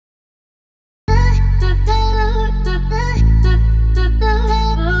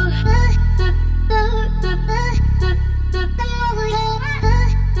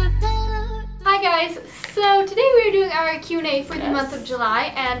guys, so today we're doing our Q&A for the month of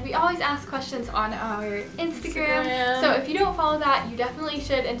July, and we always ask questions on our Instagram. So if you don't follow that, you definitely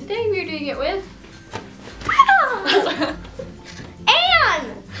should. And today we're doing it with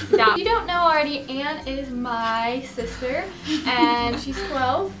Anne! Now, if you don't know already, Anne is my sister, and she's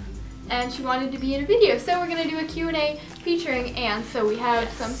 12, and she wanted to be in a video. So we're going to do a Q&A featuring Anne. So we have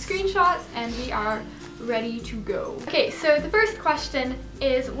some screenshots, and we are ready to go. Okay, so the first question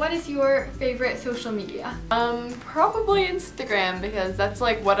is, what is your favorite social media? Probably Instagram, because that's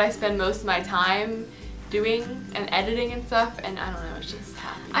like what I spend most of my time doing and editing and stuff, and I don't know, it's just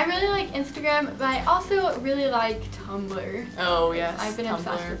happy. I really like Instagram, but I also really like Tumblr. Oh yes, I've been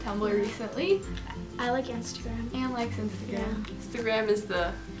obsessed with Tumblr recently. I like Instagram. Anne likes Instagram. Yeah. Instagram is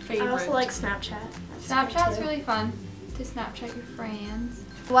the favorite. I also like Snapchat. Snapchat's really fun to Snapchat your friends.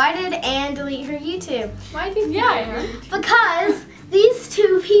 Why did Anne delete her YouTube? Why did you delete her YouTube? Because these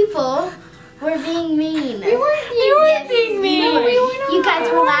two people were being mean. We weren't being mean. No, we were not. You guys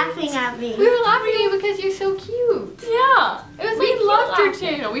were laughing at me. We were laughing at you because you're so cute. Yeah. It was We like loved your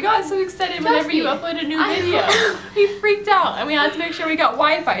channel. We got so excited whenever you uploaded a new video. We freaked out, and we had to make sure we got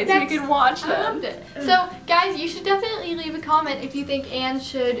Wi-Fi so we could watch them. I loved it. So, guys, you should definitely leave a comment if you think Anne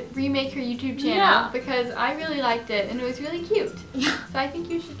should remake her YouTube channel, because I really liked it, and it was really cute. So I think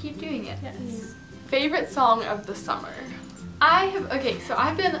you should keep doing it. Yes. Favorite song of the summer? So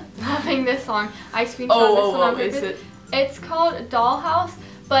I've been loving this song. I screenshot this one on purpose. Is it? It's called Dollhouse,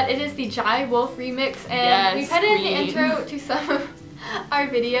 but it is the Jai Wolf remix, and we've had it in the intro to some of our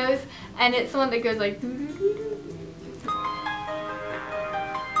videos, and it's the one that goes like doo doo doo doo.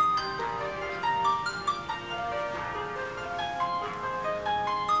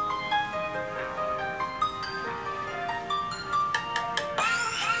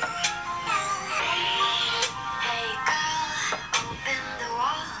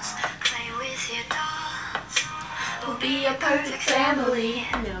 Be a perfect family.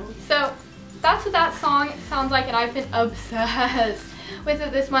 No. So that's what that song sounds like, and I've been obsessed with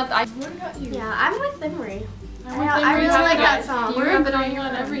it this month. What about you? Yeah, I'm with Emery. I really like that song. We're agreeing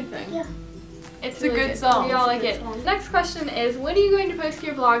on everything. Yeah. It's a good song. We all like it. Next question is, when are you going to post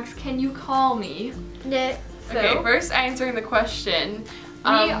your vlogs? Can you call me? Yeah. Okay, first answering the question.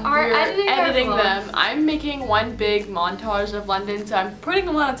 We're editing them. I'm making one big montage of London, so I'm putting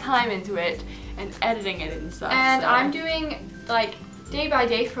a lot of time into it and editing it and stuff. And I'm doing like day by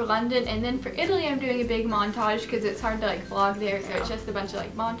day for London, and then for Italy I'm doing a big montage because it's hard to like vlog there, so it's just a bunch of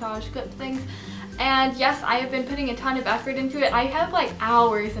like montage clip things. And yes, I have been putting a ton of effort into it. I have like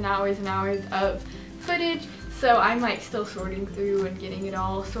hours and hours and hours of footage, so I'm like still sorting through and getting it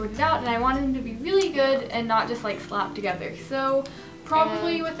all sorted out, and I want them to be really good and not just like slapped together. So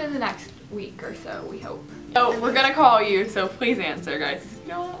probably within the next week or so, we hope. Oh, we're gonna call you, so please answer, guys.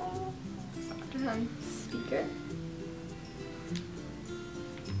 No. Speaker.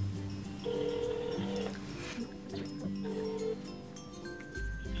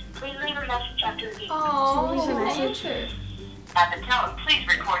 Please leave a message after the beep. Oh, leave a message. At the tone, please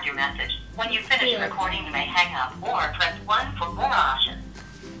record your message. When you finish recording, you may hang up or press 1 for more options.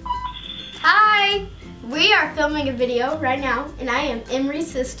 Hi! We are filming a video right now, and I am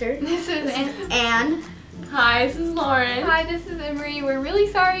Emery's sister. This is Anne. Hi, this is Lauren. Hi, this is Emery. We're really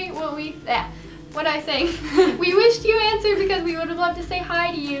sorry what I say. We wished you answered because we would have loved to say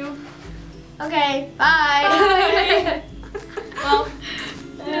hi to you. Okay, bye. Well,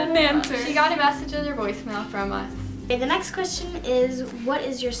 Didn't answer. she got a message in her voicemail from us. Okay, the next question is, what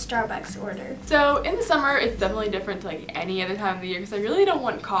is your Starbucks order? So in the summer, it's definitely different to like any other time of the year, because I really don't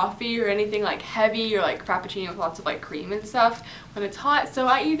want coffee or anything like heavy or like frappuccino with lots of like cream and stuff when it's hot. So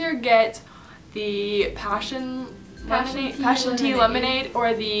I either get the passion tea lemonade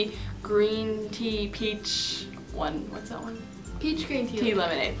or the green tea peach one. What's that one? Peach green tea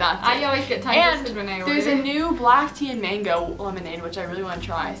lemonade. That's it. I always get tongue twisted when I order. There's a new black tea and mango lemonade, which I really want to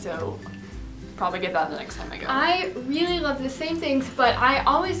try, so probably get that the next time I go. I really love the same things, but I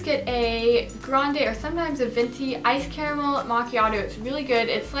always get a grande or sometimes a venti iced caramel macchiato. It's really good.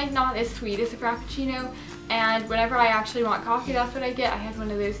 It's like not as sweet as a frappuccino, and whenever I actually want coffee, that's what I get. I had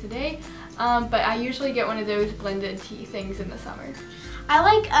one of those today, but I usually get one of those blended tea things in the summer. I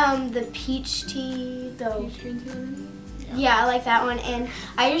like the peach tea, Peach green tea lemonade? Yeah, I like that one, and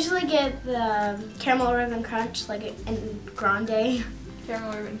I usually get the caramel ribbon crunch, like in grande.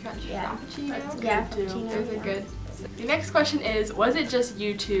 Caramel ribbon crunch. Yeah. Frappuccino. Yeah, too. Those are good. The next question is, was it just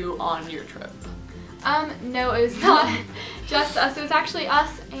you two on your trip? No, it was not just us. It was actually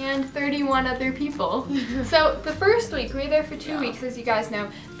us and 31 other people. So the first week, we were there for 2 weeks, as you guys know.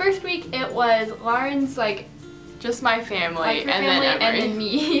 First week, it was Lauren's, like, Just my family, like her and family then Emery. and then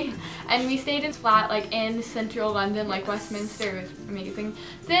me. and we stayed in flat like in central London, like Westminster. It was amazing.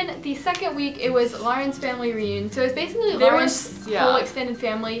 Then the second week it was Lauren's family reunion, so it's basically Lauren's whole extended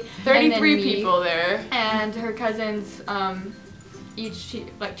family. 33 people there, and her cousins.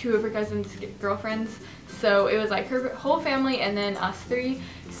 Like 2 of her cousins' girlfriends. So it was like her whole family and then us 3.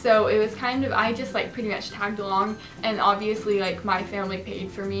 So it was kind of, I just like pretty much tagged along, and obviously like my family paid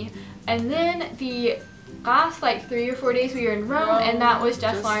for me. And then the last like 3 or 4 days we were in Rome, and that was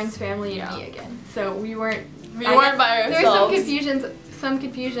just Lauren's family and me again. So we weren't by ourselves. There was some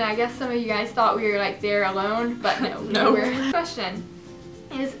confusion. I guess some of you guys thought we were like there alone, but no. No. We were. Question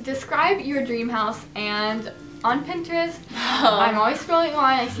is, describe your dream house. And on Pinterest, I'm always scrolling on,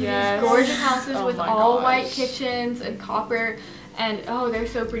 I see these gorgeous houses with all white kitchens and copper, and oh, they're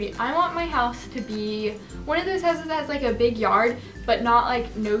so pretty. I want my house to be one of those houses that has like a big yard, but not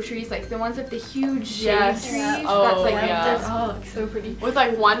like no trees, like the ones with the huge shade trees. Oh, that's like it's so pretty. With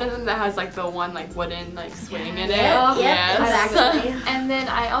like one of them that has like the one like wooden like swing in it. Exactly. And then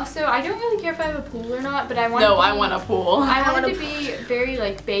I don't really care if I have a pool or not, but I want I want a pool. I want it to be very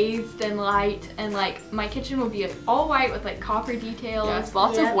like bathed and light, and like my kitchen will be like all white with like copper details. Yes,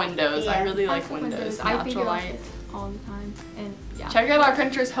 lots of windows. I really like Lots of windows. I think Natural about light. it all the time. And yeah. Check out our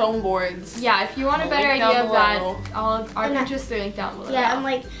Pinterest home boards. Yeah, if you want a better Link idea down of that, below. all of our Pinterest are linked down below. Yeah, and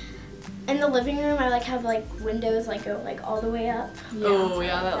like in the living room, I like have like windows like go like all the way up. Oh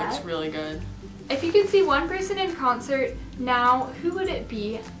yeah, that looks really good. If you could see one person in concert now, who would it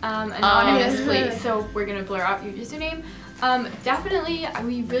be? Anonymously, so we're gonna blur out your username. Definitely,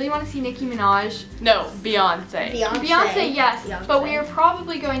 we really want to see Nicki Minaj. No, Beyonce. Beyonce, yes, but we are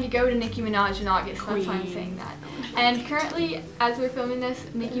probably going to go to Nicki Minaj in August. That's why I'm saying that. And currently, as we're filming this,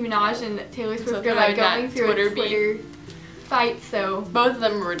 Nicki Minaj and Taylor Swift are like going through a Twitter fight, so both of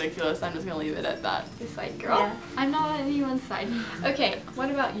them are ridiculous. I'm just gonna leave it at that. just like, girl, I'm not on anyone's side. Okay,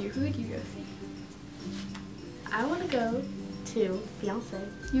 what about you? Who would you go see? I want to go to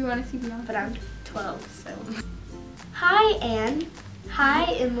Beyonce, You want to see Beyonce? but I'm 12, so. Hi, Anne.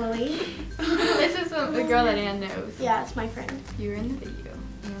 Hi, Emily. This is the girl that Anne knows. Yeah, it's my friend. You were in the video.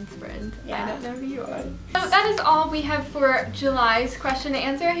 Anne's friend. Yeah. I don't know who you are. So that is all we have for July's question and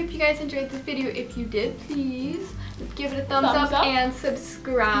answer. I hope you guys enjoyed this video. If you did, please give it a thumbs up and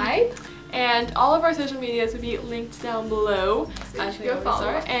subscribe. And all of our social medias will be linked down below, as go they always follow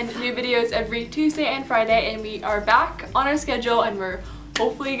are. us. And new videos every Tuesday and Friday, and we are back on our schedule, and we're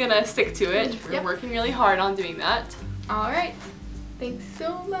hopefully gonna stick to it. We're working really hard on doing that. Alright. Thanks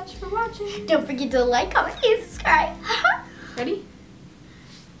so much for watching. Don't forget to like, comment, and subscribe. Ready?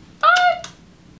 Bye!